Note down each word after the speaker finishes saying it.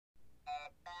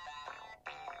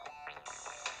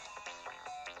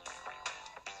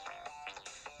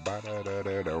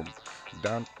Ba-da-da-da-dum.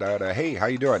 Dun-da-da. Hey, how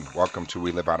you doing? Welcome to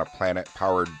We Live on a Planet,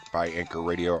 powered by Anchor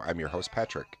Radio. I'm your host,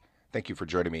 Patrick. Thank you for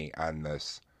joining me on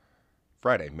this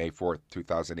Friday, May 4th,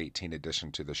 2018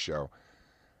 edition to the show.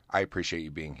 I appreciate you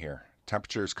being here.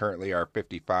 Temperatures currently are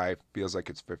 55, feels like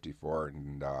it's 54,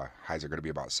 and highs are going to be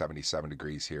about 77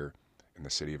 degrees here in the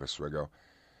city of Oswego.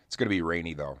 It's going to be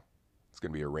rainy, though. It's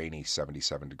going to be a rainy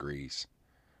 77 degrees.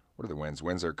 What are the winds?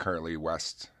 Winds are currently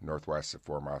west-northwest at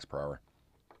 4 miles per hour.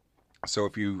 So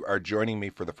if you are joining me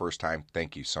for the first time,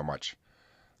 thank you so much.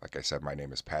 Like I said, my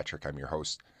name is Patrick. I'm your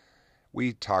host.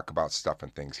 We talk about stuff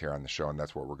and things here on the show, and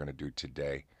that's what we're going to do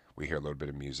today. We hear a little bit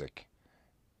of music,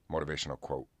 motivational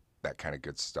quote, that kind of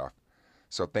good stuff.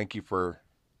 So thank you for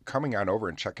coming on over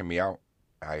and checking me out.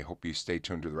 I hope you stay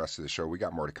tuned to the rest of the show. We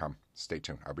got more to come. Stay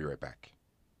tuned. I'll be right back.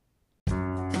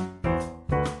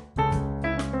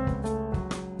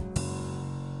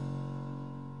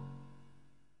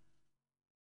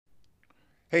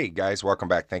 Hey guys, welcome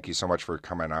back. Thank you so much for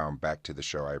coming on back to the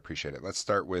show. I appreciate it. Let's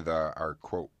start with our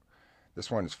quote. This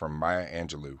one is from Maya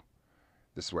Angelou.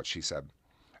 This is what she said.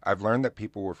 I've learned that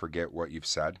people will forget what you've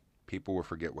said, people will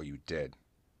forget what you did,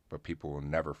 but people will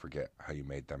never forget how you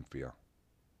made them feel.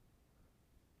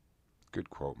 Good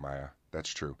quote, Maya. That's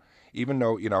true. Even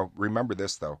though, remember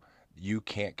this though, you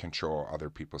can't control other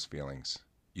people's feelings.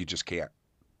 You just can't.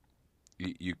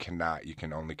 You cannot. You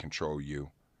can only control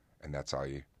you, and that's all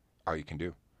you can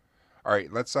do. All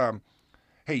right, let's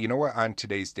hey, you know what? On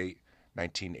today's date,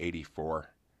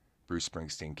 1984, Bruce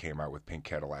Springsteen came out with Pink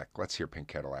Cadillac. Let's hear Pink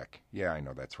Cadillac. Yeah, I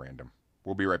know that's random.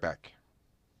 We'll be right back.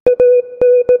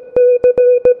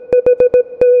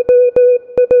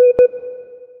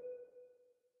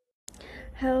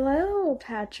 Hello,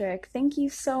 Patrick. Thank you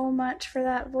so much for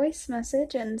that voice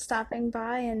message and stopping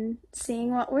by and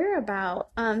seeing what we're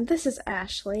about. This is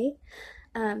Ashley.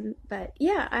 But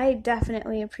yeah, I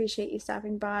definitely appreciate you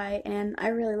stopping by, and I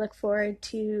really look forward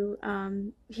to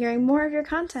hearing more of your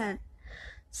content.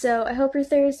 So I hope your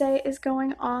Thursday is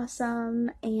going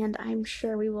awesome, and I'm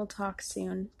sure we will talk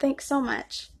soon. Thanks so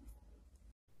much.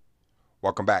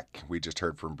 Welcome back. We just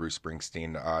heard from Bruce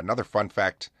Springsteen. Another fun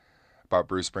fact about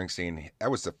Bruce Springsteen,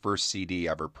 that was the first CD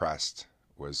ever pressed,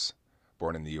 was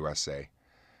Born in the USA.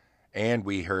 And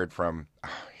we heard from,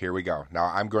 here we go. Now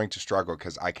I'm going to struggle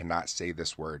because I cannot say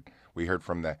this word. We heard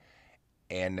from the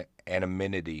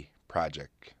Anonymity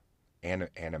Project.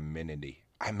 Anonymity.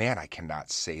 I cannot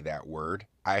say that word.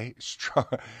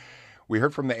 We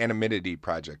heard from the Anonymity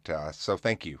Project. So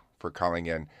thank you for calling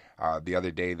in. The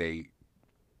other day they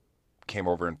came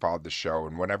over and followed the show,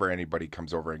 and whenever anybody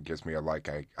comes over and gives me a like,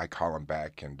 I call them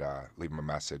back and leave them a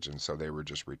message. And so they were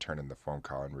just returning the phone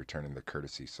call and returning the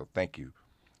courtesy. So thank you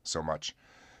so much.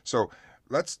 So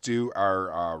let's do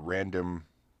our random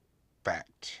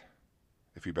fact.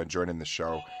 If you've been joining the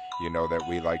show, you know that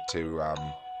we like to,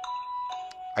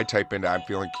 I type in I'm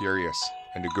feeling curious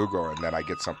into Google, and then I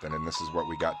get something, and this is what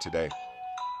we got today.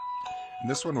 And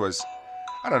this one was,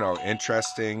 I don't know,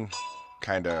 interesting,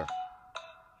 kind of,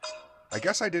 I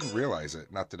guess I didn't realize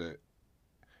it. Not that it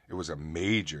was a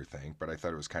major thing, but I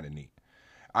thought it was kind of neat.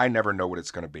 I never know what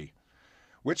it's going to be.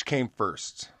 Which came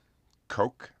first?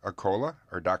 Coca-Cola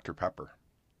or Dr. Pepper?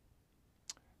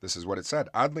 This is what it said.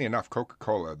 Oddly enough,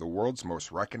 Coca-Cola, the world's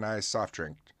most recognized soft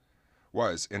drink,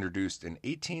 was introduced in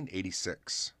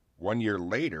 1886, 1 year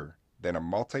later than a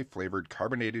multi-flavored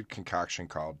carbonated concoction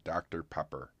called Dr.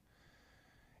 Pepper.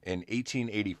 In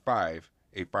 1885,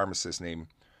 a pharmacist named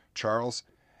Charles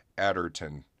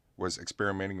Adderton was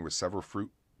experimenting with several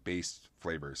fruit-based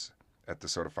flavors at the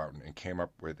soda fountain and came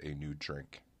up with a new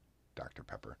drink, Dr.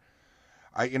 Pepper.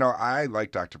 I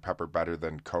like Dr. Pepper better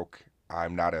than Coke.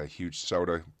 I'm not a huge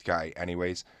soda guy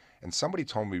anyways. And somebody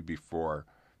told me before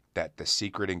that the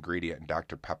secret ingredient in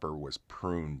Dr. Pepper was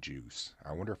prune juice.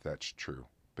 I wonder if that's true.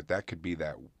 But that could be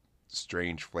that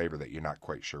strange flavor that you're not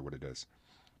quite sure what it is.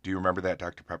 Do you remember that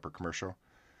Dr. Pepper commercial?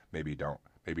 Maybe you don't.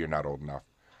 Maybe you're not old enough.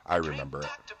 I remember it.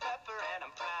 Dr. Pepper and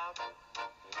I'm proud.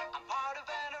 I'm part of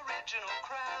an original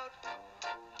crowd.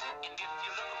 And if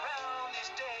you look around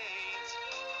these days,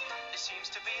 there seems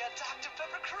to be a Dr.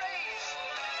 Pepper craze.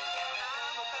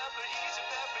 I'm a pepper, he's a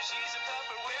pepper, she's a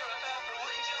pepper, we're a pepper.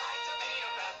 Wouldn't you like to be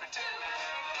a pepper too?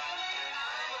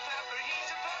 I'm a pepper, he's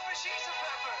a pepper, she's a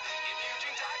pepper. If you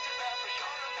drink Dr. Pepper,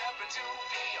 you're a pepper too.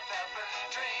 Be a pepper,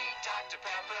 drink Dr.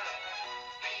 Pepper.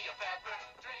 Be a pepper,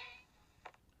 drink.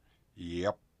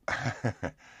 Yep.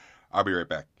 I'll be right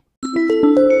back.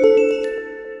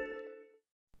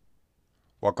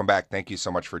 Welcome back. Thank you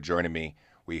so much for joining me.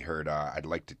 We heard I'd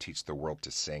like to teach the world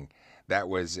to sing. That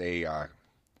was a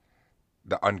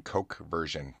the Uncoke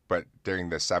version, but during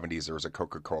the 70s there was a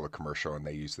Coca-Cola commercial and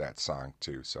they used that song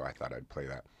too, so I thought I'd play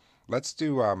that. Let's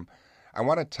do I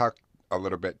want to talk a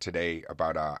little bit today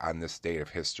about on this day of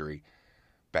history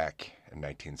back in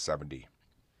 1970.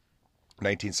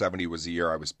 1970 was the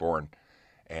year I was born,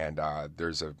 and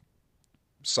there's a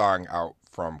song out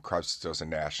from Crosby, Stills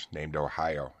and Nash named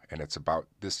Ohio, and it's about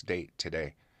this date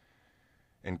today.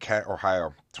 In Kent,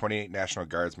 Ohio, 28 National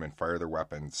Guardsmen fired their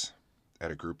weapons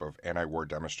at a group of anti-war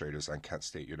demonstrators on Kent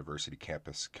State University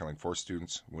campus, killing 4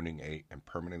 students, wounding 8, and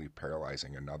permanently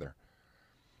paralyzing another.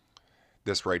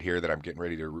 This right here that I'm getting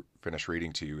ready to finish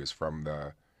reading to you is from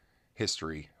the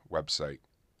history website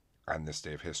on this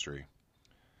day of history.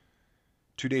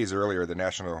 2 days earlier, the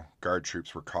National Guard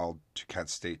troops were called to Kent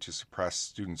State to suppress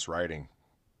students rioting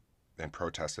in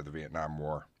protest of the Vietnam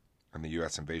War and the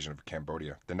U.S. invasion of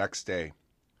Cambodia. The next day,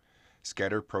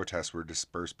 scattered protests were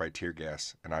dispersed by tear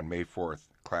gas, and on May 4th,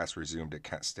 class resumed at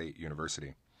Kent State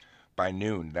University. By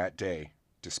noon that day,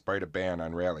 despite a ban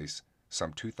on rallies,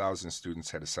 some 2,000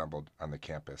 students had assembled on the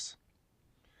campus.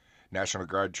 National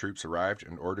Guard troops arrived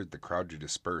and ordered the crowd to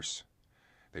disperse.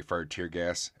 They fired tear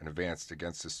gas and advanced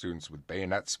against the students with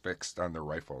bayonets fixed on their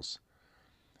rifles.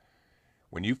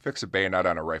 When you fix a bayonet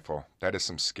on a rifle, that is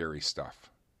some scary stuff.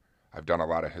 I've done a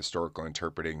lot of historical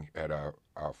interpreting at a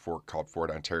fort called Fort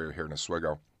Ontario here in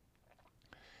Oswego.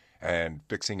 And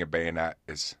fixing a bayonet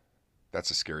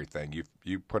that's a scary thing.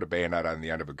 You put a bayonet on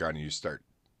the end of a gun and you start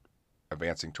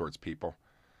advancing towards people.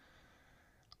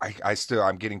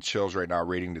 I'm getting chills right now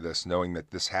reading to this, knowing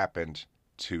that this happened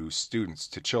to students,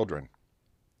 to children.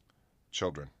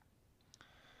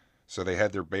 So they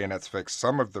had their bayonets fixed.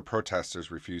 Some of the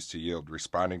protesters refused to yield,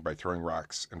 responding by throwing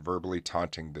rocks and verbally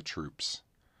taunting the troops.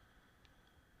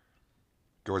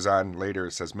 Goes on later,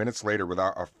 it says, minutes later,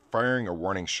 without firing a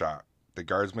warning shot, the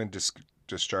guardsmen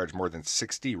discharged more than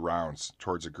 60 rounds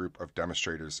towards a group of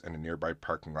demonstrators in a nearby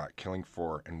parking lot, killing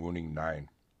 4 and wounding 9.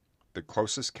 The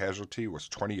closest casualty was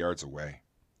 20 yards away,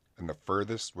 and the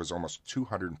furthest was almost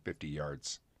 250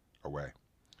 yards away.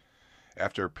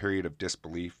 After a period of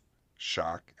disbelief,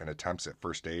 shock, and attempts at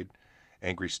first aid,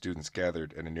 angry students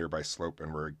gathered in a nearby slope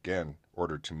and were again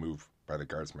ordered to move by the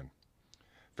guardsmen.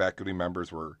 Faculty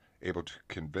members were able to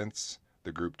convince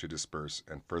the group to disperse,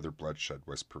 and further bloodshed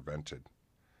was prevented.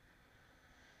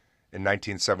 In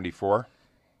 1974,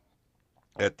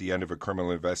 at the end of a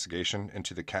criminal investigation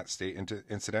into the Kent State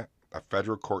incident, a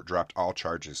federal court dropped all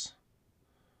charges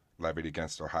levied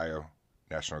against Ohio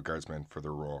National Guardsmen for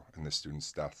their role in the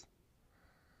student's death.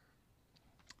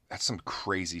 That's some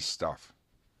crazy stuff.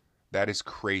 That is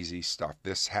crazy stuff.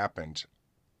 This happened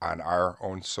on our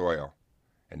own soil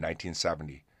in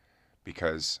 1970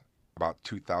 because about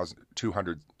 2,000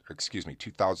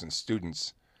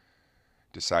 students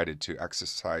decided to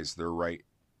exercise their right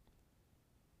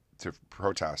to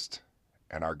protest,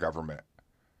 and our government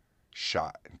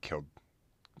shot and killed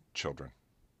children.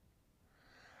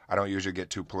 I don't usually get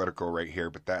too political right here,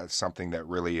 but that is something that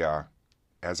really,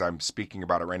 as I'm speaking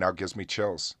about it right now, gives me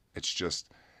chills. It's just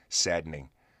saddening.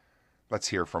 Let's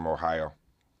hear from Ohio,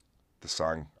 the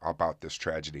song about this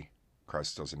tragedy, Crosby,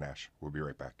 Stills and Nash. We'll be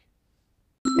right back.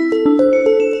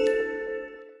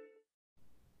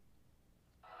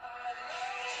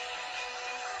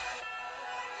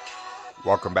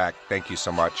 Welcome back. Thank you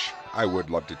so much. I would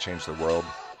love to change the world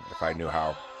if I knew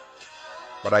how.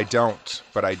 But I don't.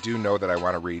 But I do know that I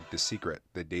want to read The Secret,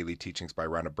 the daily teachings by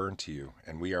Rhonda Byrne to you.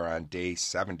 And we are on day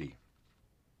 70.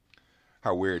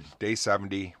 How weird. Day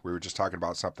 70, we were just talking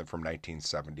about something from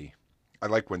 1970. I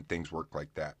like when things work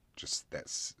like that. Just that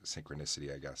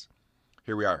synchronicity, I guess.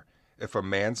 Here we are. If a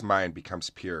man's mind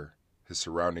becomes pure, his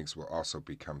surroundings will also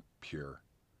become pure.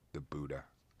 The Buddha.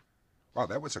 Wow,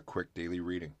 that was a quick daily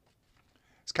reading.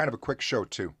 It's kind of a quick show,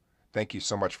 too. Thank you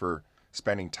so much for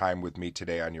spending time with me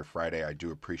today on your Friday. I do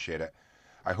appreciate it.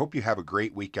 I hope you have a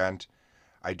great weekend.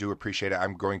 I do appreciate it.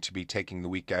 I'm going to be taking the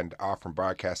weekend off from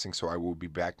broadcasting, so I will be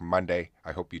back Monday.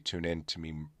 I hope you tune in to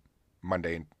me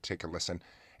Monday and take a listen.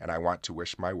 And I want to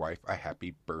wish my wife a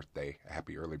happy birthday, a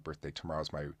happy early birthday.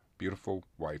 Tomorrow's my beautiful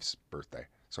wife's birthday.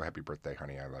 So happy birthday,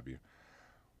 honey. I love you.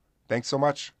 Thanks so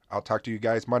much. I'll talk to you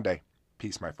guys Monday.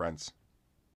 Peace, my friends.